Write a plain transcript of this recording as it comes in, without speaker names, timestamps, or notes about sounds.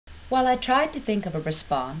While I tried to think of a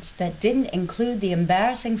response that didn't include the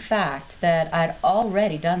embarrassing fact that I'd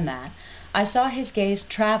already done that, I saw his gaze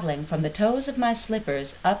traveling from the toes of my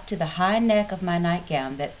slippers up to the high neck of my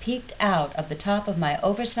nightgown that peeked out of the top of my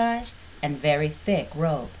oversized and very thick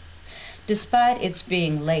robe. Despite its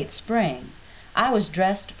being late spring, I was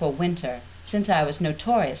dressed for winter, since I was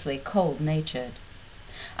notoriously cold-natured.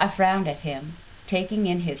 I frowned at him, taking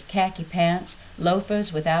in his khaki pants,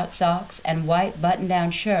 loafers without socks, and white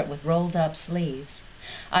button-down shirt with rolled-up sleeves.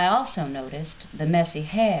 I also noticed the messy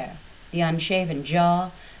hair, the unshaven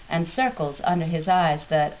jaw, and circles under his eyes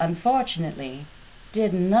that, unfortunately,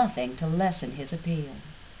 did nothing to lessen his appeal.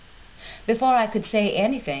 Before I could say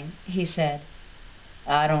anything, he said,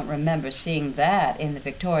 "I don't remember seeing that in the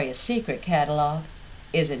Victoria's Secret catalog.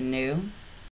 Is it new?"